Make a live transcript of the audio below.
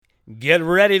Get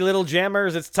ready, Little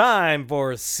Jammers. It's time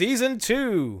for Season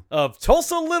 2 of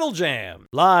Tulsa Little Jam,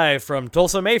 live from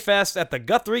Tulsa Mayfest at the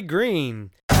Guthrie Green.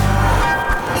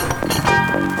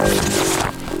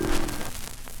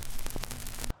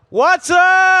 What's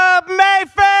up,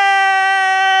 Mayfest?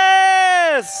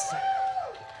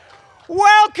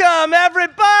 Welcome,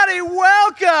 everybody.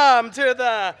 Welcome to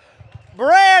the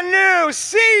brand new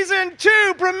Season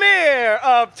 2 premiere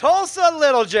of Tulsa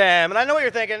Little Jam. And I know what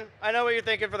you're thinking. I know what you're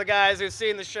thinking for the guys who've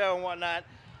seen the show and whatnot.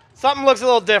 Something looks a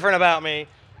little different about me.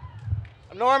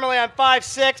 Normally I'm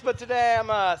 5'6", but today I'm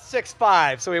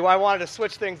 6'5", so I wanted to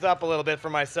switch things up a little bit for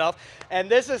myself. And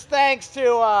this is thanks to,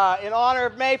 in honor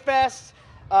of Mayfest,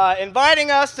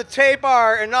 inviting us to tape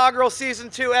our inaugural Season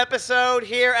 2 episode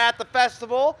here at the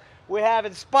festival. We have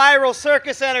Inspiral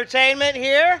Circus Entertainment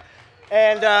here.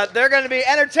 And they're going to be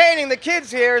entertaining the kids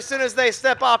here as soon as they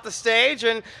step off the stage.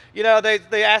 And, you know,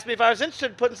 they asked me if I was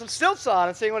interested in putting some stilts on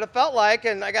and seeing what it felt like.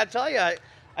 And I got to tell you,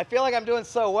 I feel like I'm doing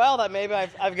so well that maybe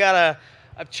I've got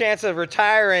a chance of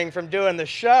retiring from doing the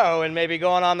show and maybe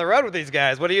going on the road with these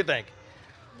guys. What do you think?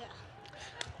 Yeah.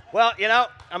 Well, you know,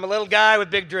 I'm a little guy with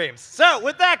big dreams. So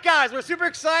with that, guys, we're super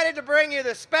excited to bring you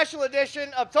this special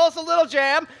edition of Tulsa Little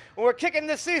Jam. And we're kicking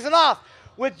this season off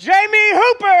with Jamie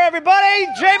Hooper, everybody.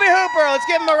 Jamie Hooper. Let's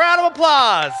give him a round of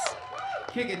applause.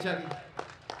 Kick it, Chucky.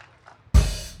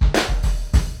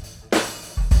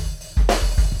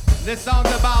 This song's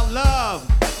about love.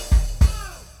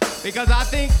 Because I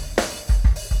think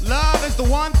love is the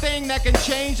one thing that can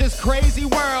change this crazy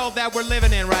world that we're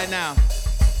living in right now.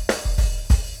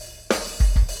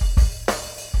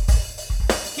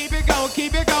 Keep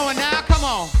it going now, come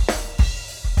on.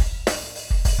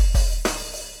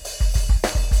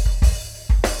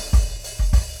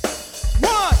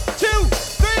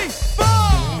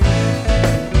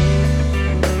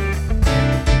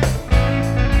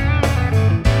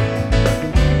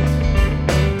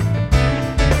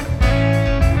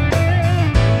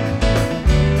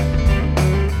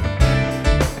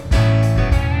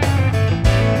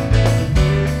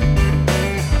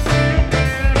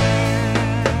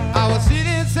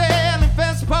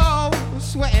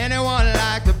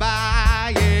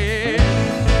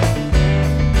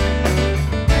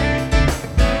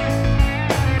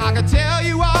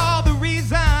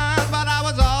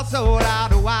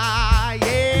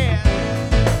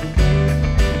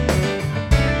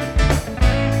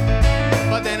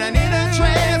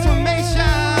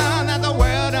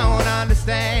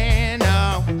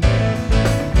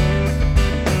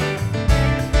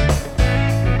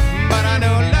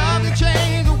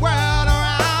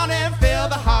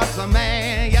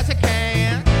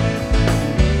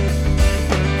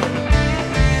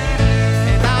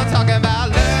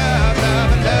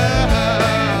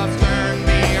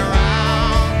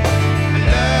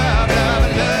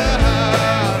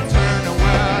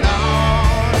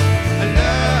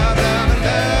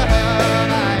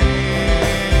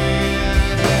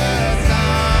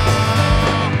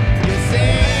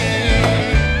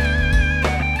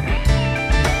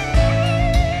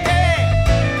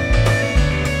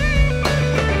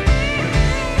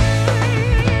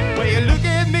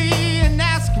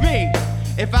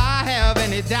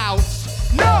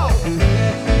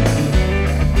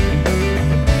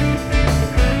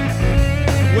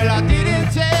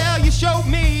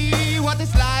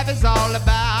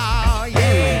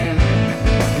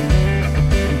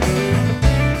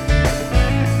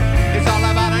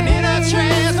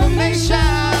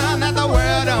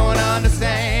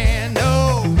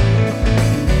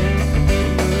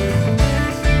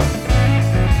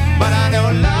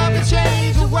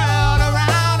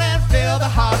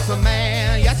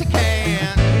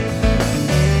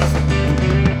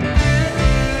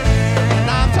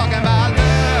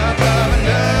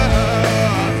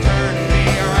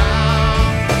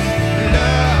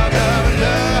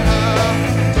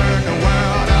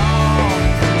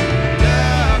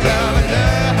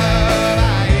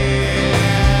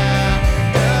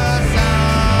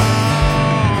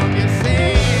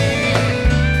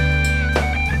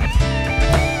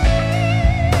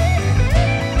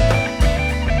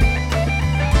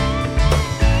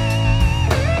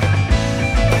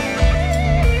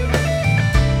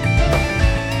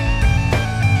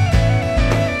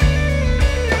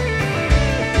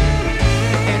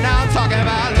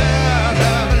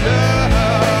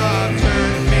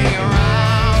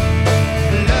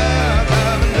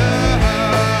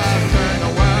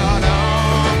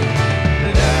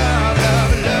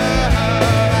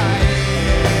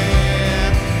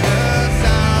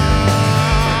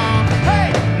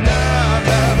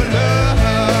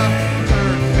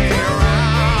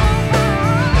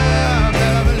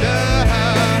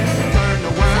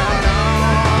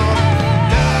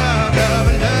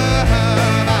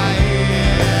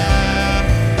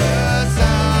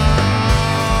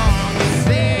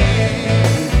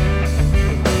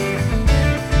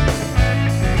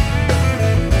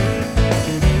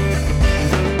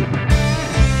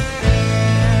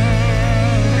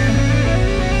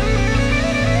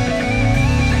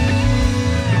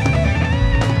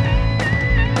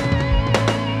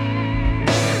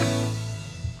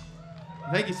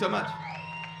 Thank you so much.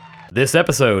 This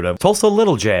episode of Tulsa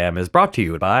Little Jam is brought to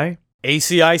you by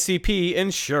ACICP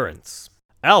Insurance,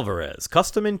 Alvarez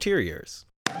Custom Interiors.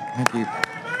 Thank you.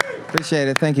 Appreciate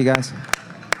it. Thank you, guys.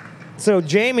 So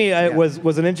Jamie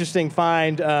was an interesting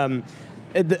find.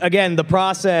 Again, the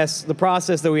process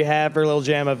that we have for Little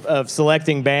Jam of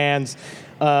selecting bands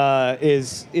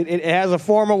is it has a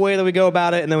formal way that we go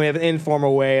about it, and then we have an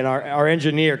informal way. And our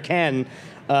engineer Ken,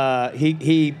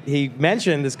 he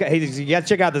mentioned this guy. You got to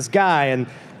check out this guy. And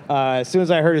as soon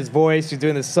as I heard his voice, he's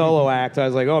doing this solo act. I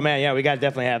was like, oh man, yeah, we got to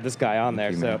definitely have this guy on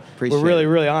there. So we're really,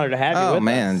 really honored to have you with us. Oh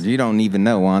man, you don't even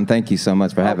know, Juan. Thank you so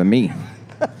much for having me.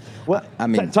 Well, I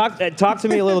mean, talk to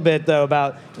me a little bit though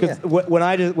about because when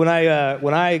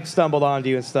I stumbled onto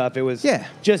you and stuff, it was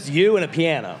just you and a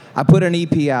piano. I put an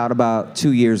EP out about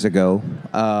 2 years ago,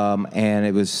 and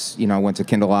it was I went to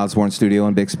Kendall Osborne's studio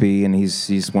in Bixby, and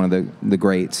he's one of the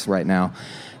greats right now,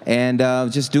 and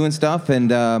just doing stuff,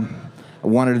 and I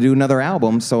wanted to do another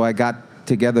album, so I got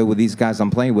together with these guys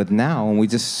I'm playing with now, and we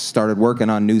just started working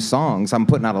on new songs. I'm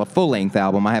putting out a full-length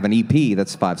album. I have an EP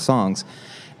that's 5 songs.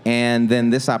 And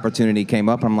then this opportunity came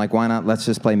up, and I'm like, why not? Let's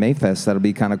just play Mayfest. That'll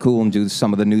be kind of cool and do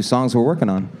some of the new songs we're working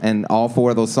on. And all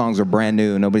 4 of those songs are brand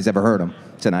new. Nobody's ever heard them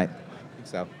tonight.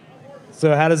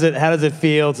 So how does it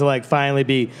feel to like finally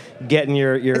be getting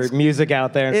your music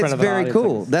out there in front of an audience? It's very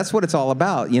cool. That's what it's all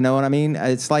about. You know what I mean?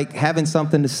 It's like having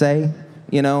something to say.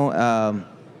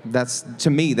 That's to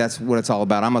me. That's what it's all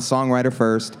about. I'm a songwriter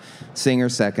first, singer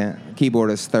second,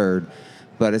 keyboardist third.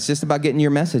 But it's just about getting your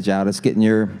message out. It's getting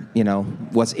your,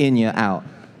 what's in you out.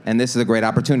 And this is a great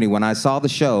opportunity. When I saw the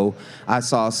show, I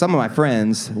saw some of my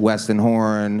friends, Weston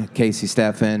Horn, Casey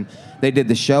Steffen, they did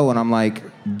the show, and I'm like,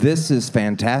 this is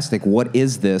fantastic. What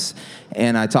is this?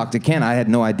 And I talked to Ken. I had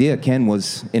no idea Ken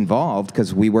was involved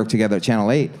because we worked together at Channel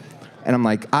 8. And I'm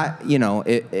like,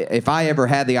 if I ever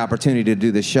had the opportunity to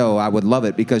do the show, I would love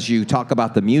it because you talk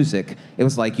about the music. It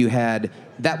was like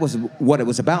that was what it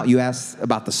was about. You asked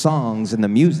about the songs and the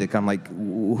music. I'm like,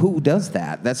 who does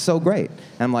that? That's so great.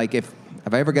 And I'm like, if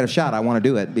I ever get a shot, I want to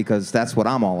do it because that's what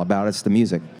I'm all about. It's the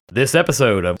music. This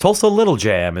episode of Tulsa Little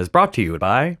Jam is brought to you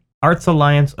by Arts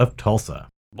Alliance of Tulsa,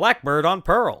 Blackbird on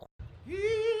Pearl.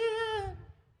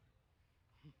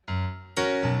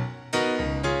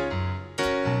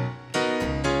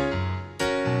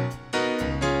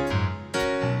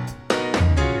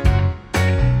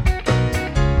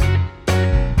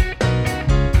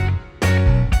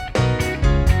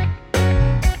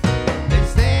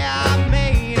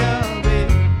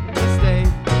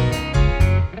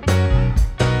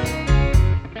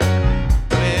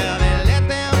 Well, they let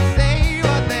them say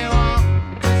what they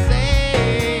want to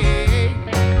say.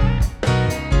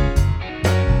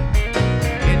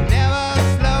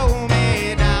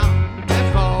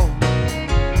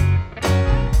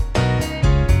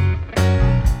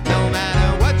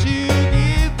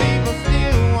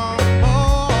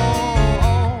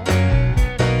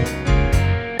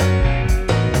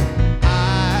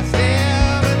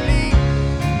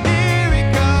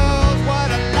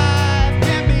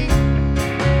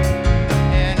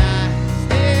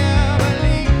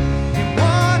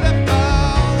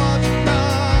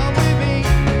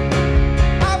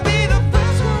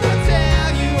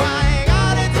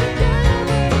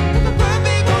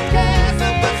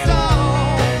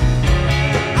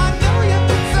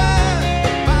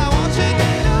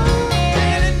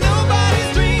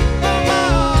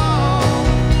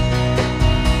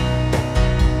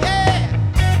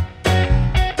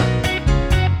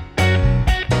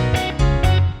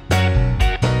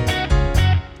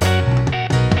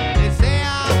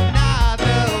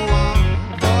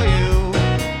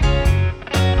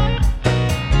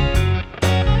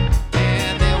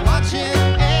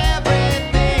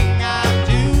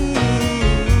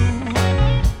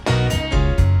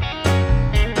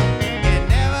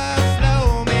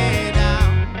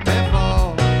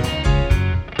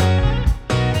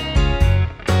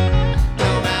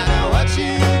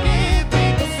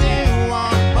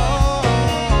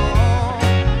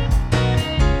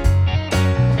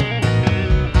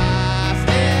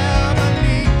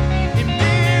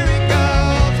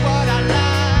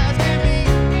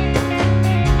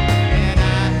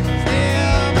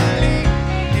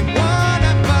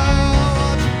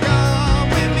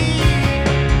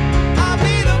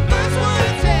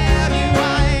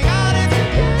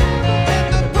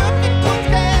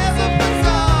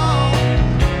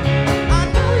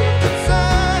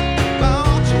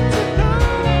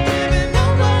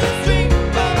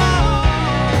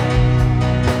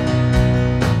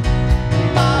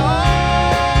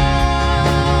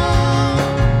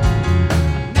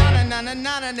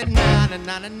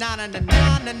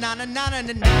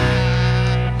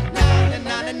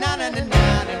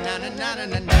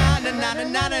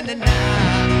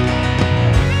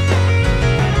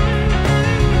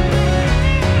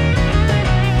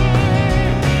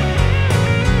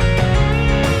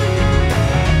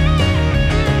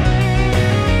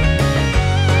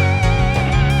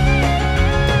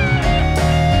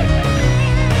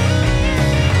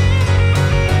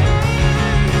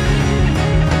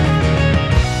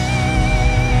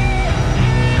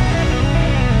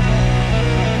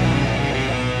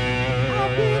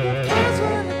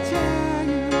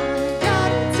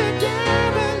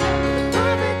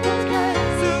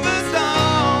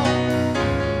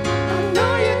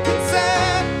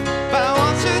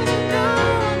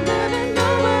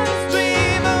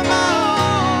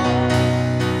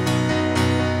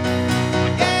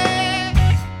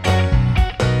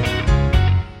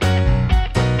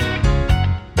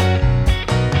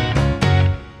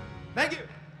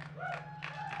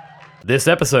 This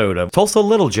episode of Tulsa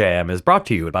Little Jam is brought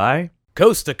to you by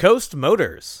Coast to Coast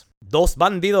Motors. Dos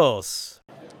Bandidos.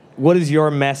 What is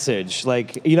your message?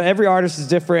 Like, you know, every artist is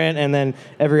different, and then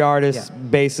every artist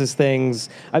bases things.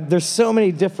 There's so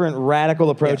many different radical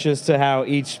approaches to how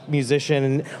each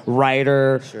musician,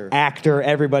 writer, actor,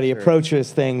 everybody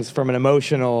approaches things from an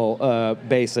emotional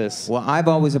basis. Well, I've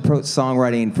always approached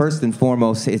songwriting, first and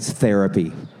foremost, it's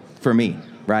therapy for me,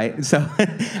 right? So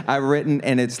I've written,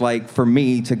 and it's like for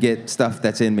me to get stuff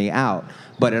that's in me out.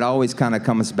 But it always kind of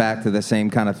comes back to the same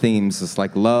kind of themes. It's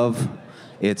like love,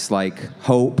 it's like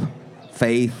hope,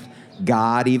 faith,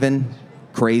 God even,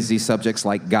 crazy subjects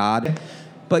like God.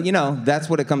 But, you know, that's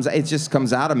what it just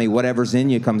comes out of me. Whatever's in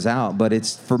you comes out. But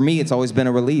for me, it's always been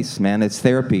a release, man. It's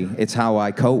therapy. It's how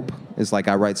I cope. It's like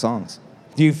I write songs.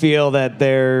 Do you feel that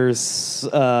there's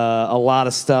a lot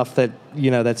of stuff that, you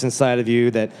know, that's inside of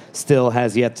you that still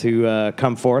has yet to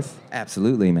come forth?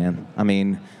 Absolutely, man. I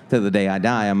mean, till the day I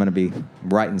die, I'm going to be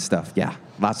writing stuff. Yeah,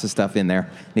 lots of stuff in there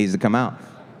needs to come out.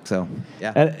 So,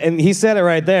 yeah. And he said it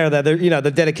right there, that there, you know,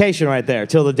 the dedication right there,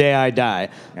 till the day I die.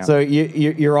 Yeah. So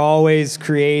you're always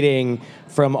creating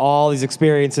from all these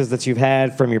experiences that you've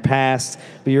had from your past,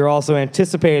 but you're also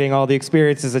anticipating all the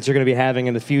experiences that you're going to be having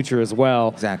in the future as well.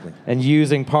 Exactly. And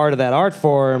using part of that art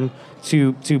form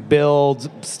to build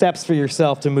steps for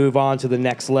yourself to move on to the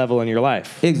next level in your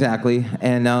life. Exactly.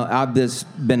 And I've just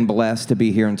been blessed to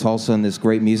be here in Tulsa in this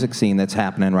great music scene that's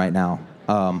happening right now.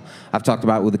 I've talked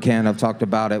about it with Ken. I've talked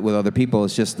about it with other people.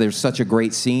 It's just there's such a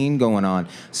great scene going on.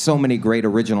 So many great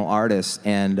original artists.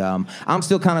 And I'm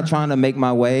still kind of trying to make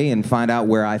my way and find out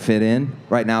where I fit in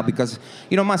right now because,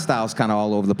 you know, my style's kind of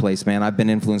all over the place, man. I've been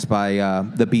influenced by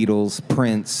the Beatles,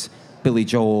 Prince, Billy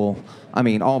Joel. I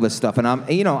mean, all this stuff. And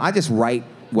I just write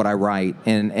what I write.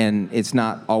 And it's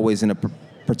not always in a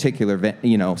particular,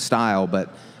 style,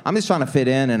 but I'm just trying to fit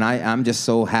in, and I'm just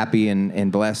so happy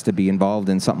and blessed to be involved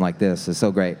in something like this. It's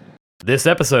so great. This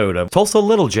episode of Tulsa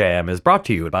Little Jam is brought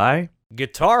to you by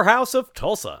Guitar House of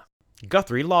Tulsa,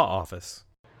 Guthrie Law Office.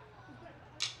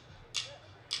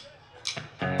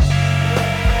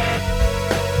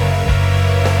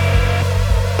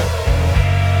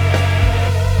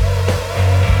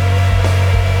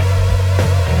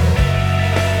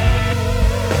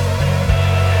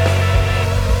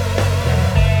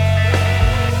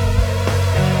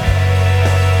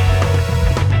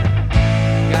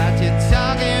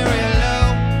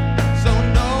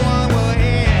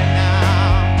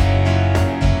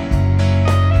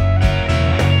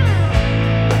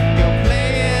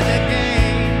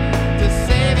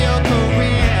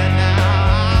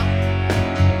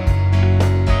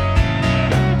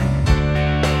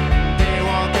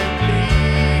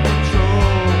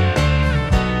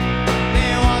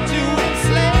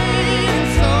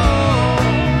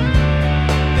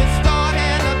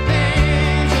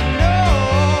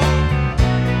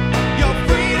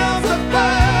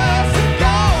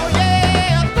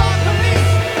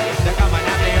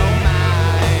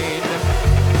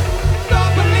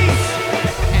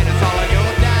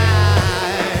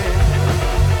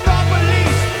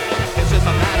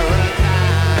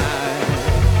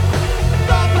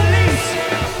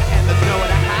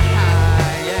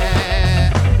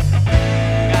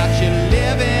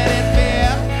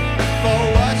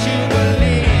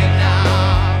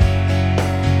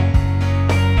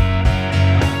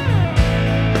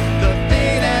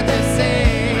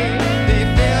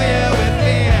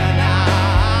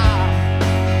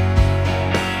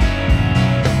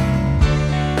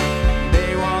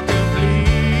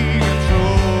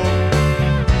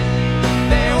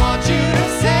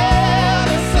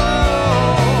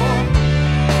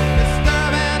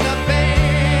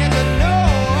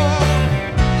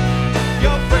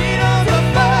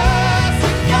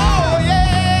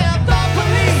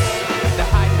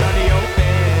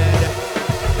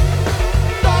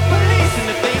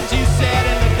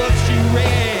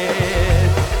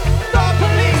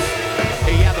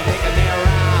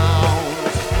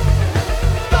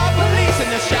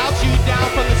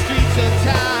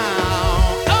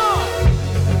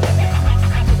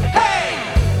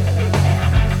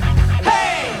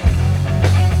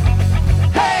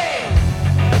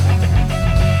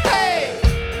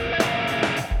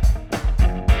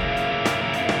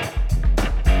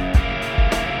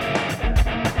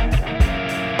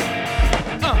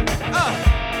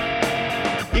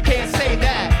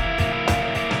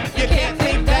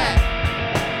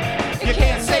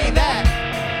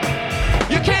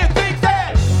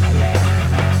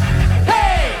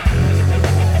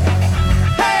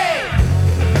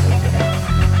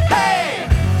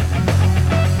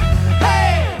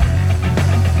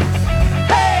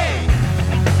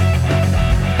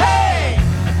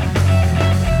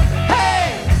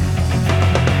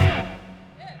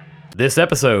 This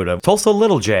episode of Tulsa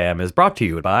Little Jam is brought to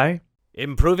you by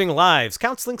Improving Lives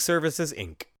Counseling Services,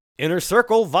 Inc., Inner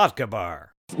Circle Vodka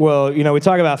Bar. Well, we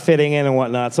talk about fitting in and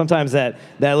whatnot. Sometimes that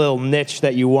little niche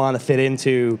that you want to fit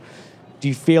into, do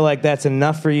you feel like that's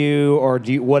enough for you, or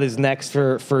what is next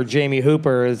for Jamie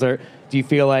Hooper? Do you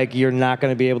feel like you're not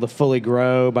going to be able to fully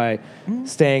grow by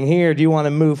staying here? Do you want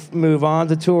to move on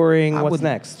to touring? What's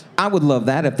next? I would love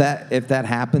that. If that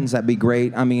happens, that'd be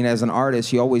great. I mean, as an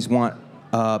artist, you always want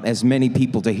as many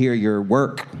people to hear your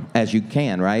work as you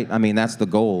can, right? I mean, that's the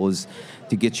goal, is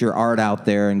to get your art out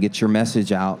there and get your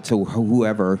message out to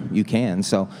whoever you can.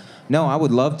 So, no, I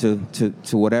would love to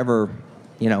whatever,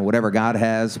 whatever God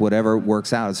has, whatever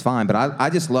works out is fine. But I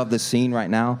just love this scene right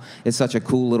now. It's such a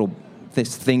cool little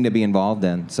thing to be involved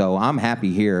in. So I'm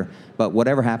happy here, but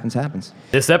whatever happens, happens.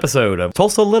 This episode of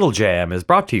Tulsa Little Jam is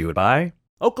brought to you by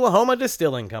Oklahoma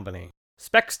Distilling Company,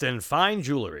 Spexton Fine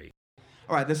Jewelry.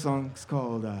 All right, this song's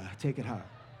called Take It High.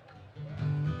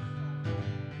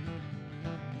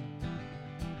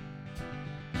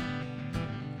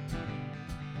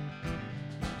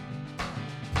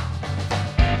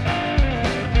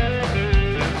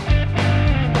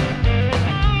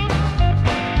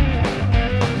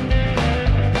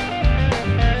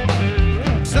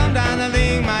 Sometimes I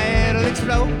think my head will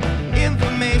explode.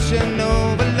 Information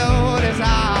overload is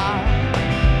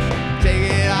hard.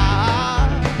 Take it high.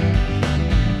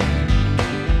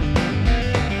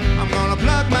 I'm gonna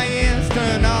plug my ears,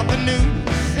 turn off the news,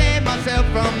 save myself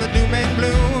from the doom and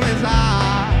gloom. It's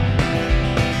high.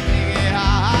 Take it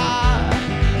high.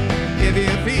 If you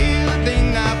feel the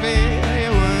thing I feel,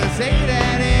 you would say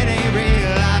that it ain't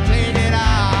real. I take it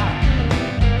high.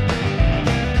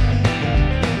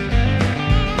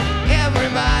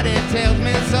 Everybody tells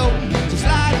me so. Just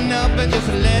lighten up and just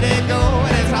let it go.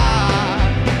 And it's high.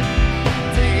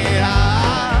 Take it high.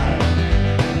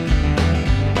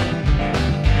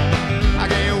 I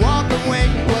can't walk away.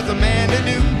 What's a man to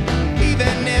do?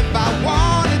 Even if I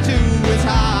wanted to, it's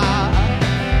high.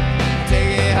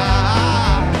 Take it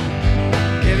high.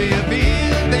 If you feel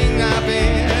the thing I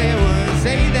feel, you would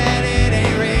say that it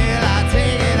ain't real. I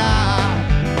take it high.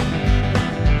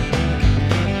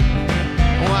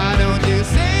 Why don't you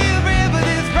say a prayer for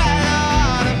this bright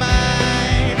heart of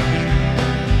mine?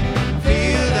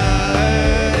 Feel the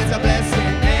hurt, it's a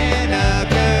blessing and a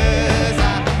curse. I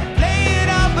play it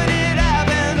off, but it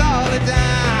happens all the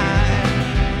time.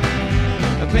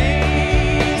 The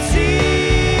pain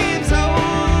seems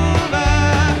over.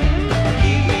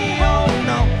 Keep me holding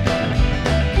on.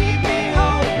 Keep me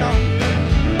holding on.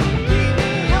 Keep me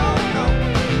holding on.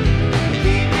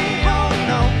 Keep me holding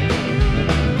on.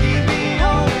 Keep me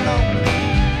holding on.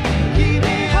 Keep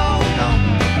me holding on.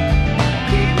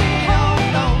 Keep me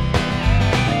holding on.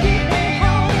 Keep me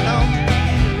holding on.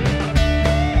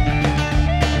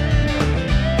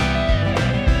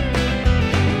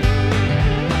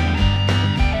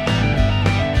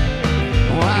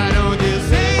 Why don't you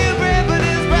say a prayer for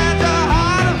this fragile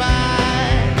heart of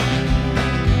mine?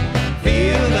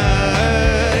 Feel the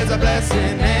hurt, it's a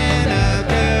blessing and a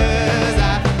curse. I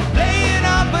play it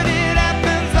off, but it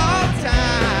happens all the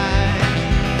time.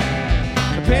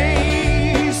 The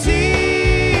pain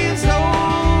seems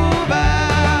over.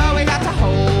 We got to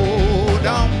hold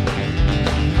on,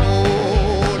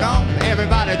 hold on.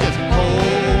 Everybody just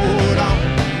hold on,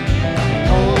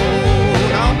 hold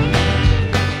on,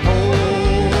 hold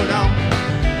on,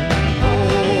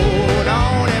 hold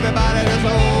on. Everybody just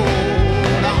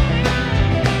hold on,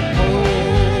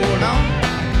 hold on.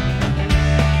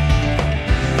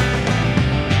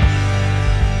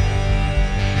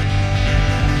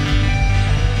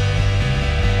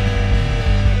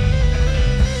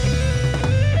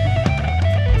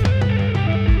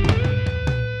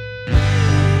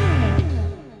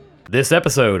 This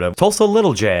episode of Tulsa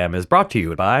Little Jam is brought to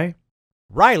you by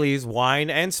Riley's Wine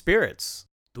and Spirits,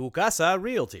 Tu Casa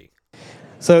Realty.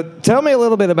 So tell me a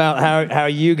little bit about how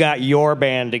you got your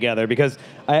band together, because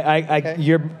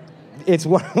it's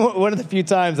one of the few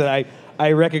times that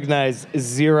I recognize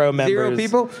zero members. Zero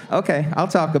people? Okay, I'll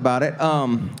talk about it.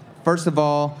 First of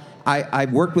all, I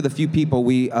worked with a few people.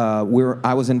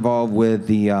 I was involved with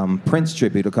the Prince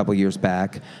tribute a couple years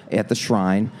back at the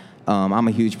Shrine. I'm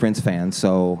a huge Prince fan,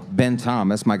 so Ben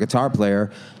Thomas, my guitar player,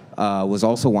 was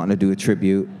also wanting to do a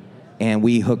tribute, and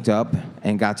we hooked up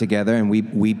and got together, and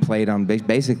we played on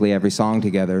basically every song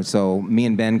together. So me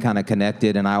and Ben kind of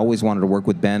connected, and I always wanted to work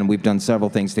with Ben, and we've done several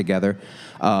things together.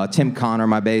 Tim Connor,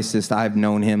 my bassist, I've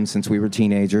known him since we were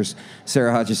teenagers.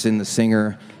 Sarah Hutchison, the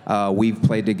singer, we've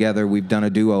played together. We've done a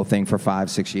duo thing for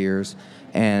 5-6 years.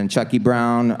 And Chucky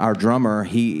Brown, our drummer,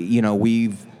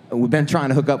 we've we've been trying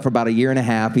to hook up for about a year and a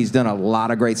half. He's done a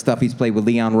lot of great stuff. He's played with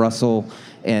Leon Russell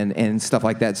and stuff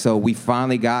like that. So we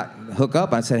finally got hooked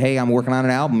up. I said, hey, I'm working on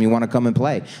an album. You want to come and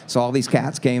play? So all these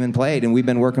cats came and played, and we've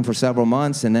been working for several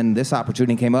months. And then this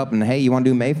opportunity came up, and hey, you want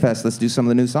to do Mayfest? Let's do some of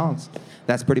the new songs.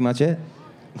 That's pretty much it.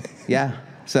 Yeah.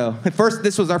 So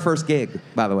this was our first gig,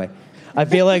 by the way. I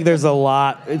feel like there's a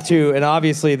lot to, and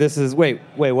obviously this is, wait,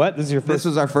 what? This is your first? This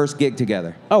was our first gig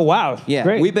together. Oh, wow. Yeah,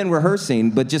 Great. we've been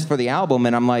rehearsing, but just for the album,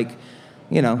 and I'm like,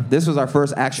 this was our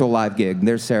first actual live gig.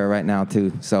 There's Sarah right now,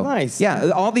 too. So nice. Yeah,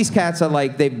 all these cats are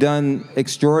like, they've done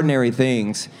extraordinary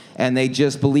things, and they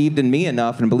just believed in me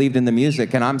enough and believed in the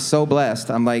music, and I'm so blessed.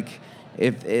 I'm like,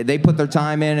 if they put their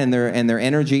time in and their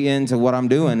energy into what I'm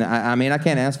doing, I mean, I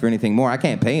can't ask for anything more. I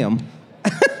can't pay them.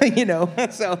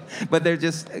 So, but they're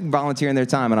just volunteering their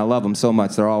time, and I love them so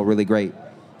much. They're all really great.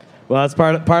 Well, that's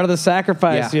part of the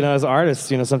sacrifice, Yeah. As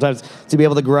artists, sometimes to be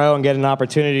able to grow and get an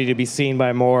opportunity to be seen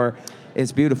by more.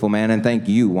 It's beautiful, man, and thank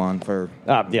you, Juan, for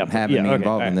having me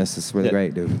involved in this. It's really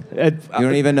great, dude. You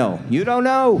don't even know. You don't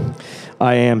know.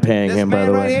 I am paying This him, man by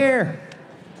the right way. here,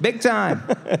 big time.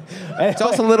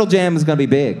 Tulsa Little Jam is going to be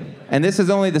big, and this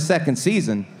is only the second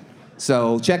season.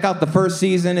 So check out the first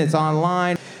season. It's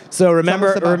online. So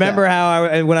remember that.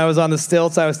 how when I was on the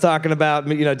stilts, I was talking about,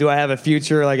 do I have a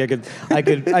future? Like I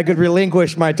could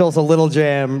relinquish my Tulsa Little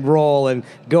Jam role and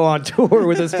go on tour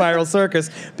with the Spiral Circus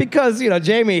because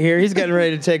Jamie here, he's getting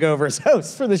ready to take over as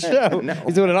host for the show. No.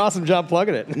 He's doing an awesome job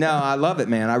plugging it. No, I love it,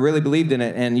 man. I really believed in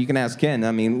it, and you can ask Ken.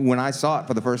 I mean, when I saw it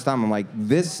for the first time, I'm like,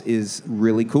 this is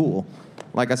really cool.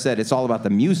 Like I said, it's all about the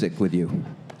music with you.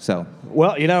 So.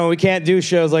 Well, we can't do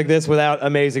shows like this without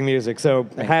amazing music. So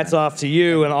hats off to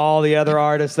you and all the other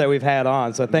artists that we've had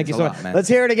on. So thank you so much. Man. Let's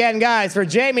hear it again, guys, for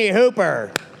Jamie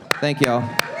Hooper. Thank y'all.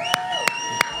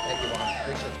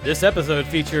 This episode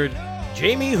featured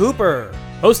Jamie Hooper,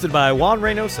 hosted by Juan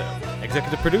Reynoso.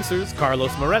 Executive producers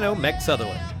Carlos Moreno, Meg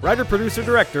Sutherland. Writer, producer,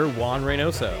 director Juan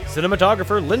Reynoso.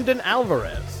 Cinematographer Lyndon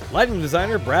Alvarez. Lighting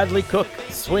designer Bradley Cook.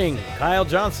 Swing Kyle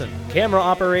Johnson. Camera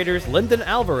operators Lyndon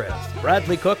Alvarez,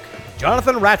 Bradley Cook,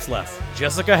 Jonathan Ratzlaff,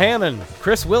 Jessica Hammond,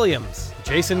 Chris Williams,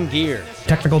 Jason Gear.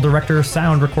 Technical director,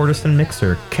 sound recordist, and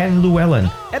mixer, Ken Llewellyn.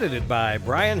 Edited by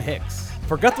Brian Hicks.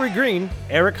 For Guthrie Green,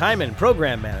 Eric Hyman,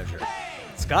 program manager.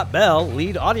 Scott Bell,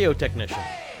 lead audio technician.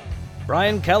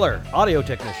 Brian Keller, audio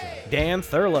technician. Dan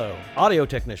Thurlow, audio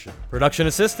technician. Production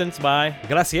assistance by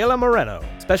Graciela Moreno.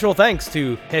 Special thanks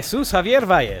to Jesus Javier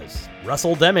Valles,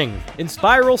 Russell Deming,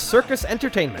 Inspiral Circus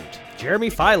Entertainment, Jeremy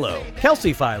Philo,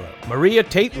 Kelsey Philo, Maria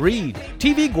Tate Reed,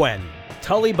 TV Gwen,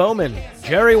 Tully Bowman,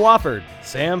 Jerry Wofford,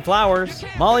 Sam Flowers,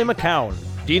 Molly McCown,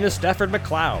 Dina Stafford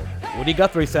McLeod, Woody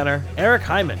Guthrie Center, Eric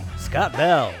Hyman, Scott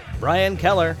Bell, Brian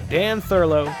Keller, Dan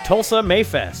Thurlow, Tulsa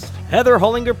Mayfest, Heather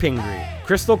Hollinger Pingree,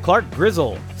 Crystal Clark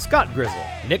Grizzle, Scott Grizzle,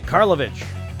 Nick Karlovich,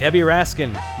 Debbie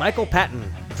Raskin, Michael Patton,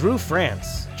 Drew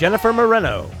France, Jennifer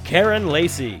Moreno, Karen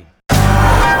Lacey.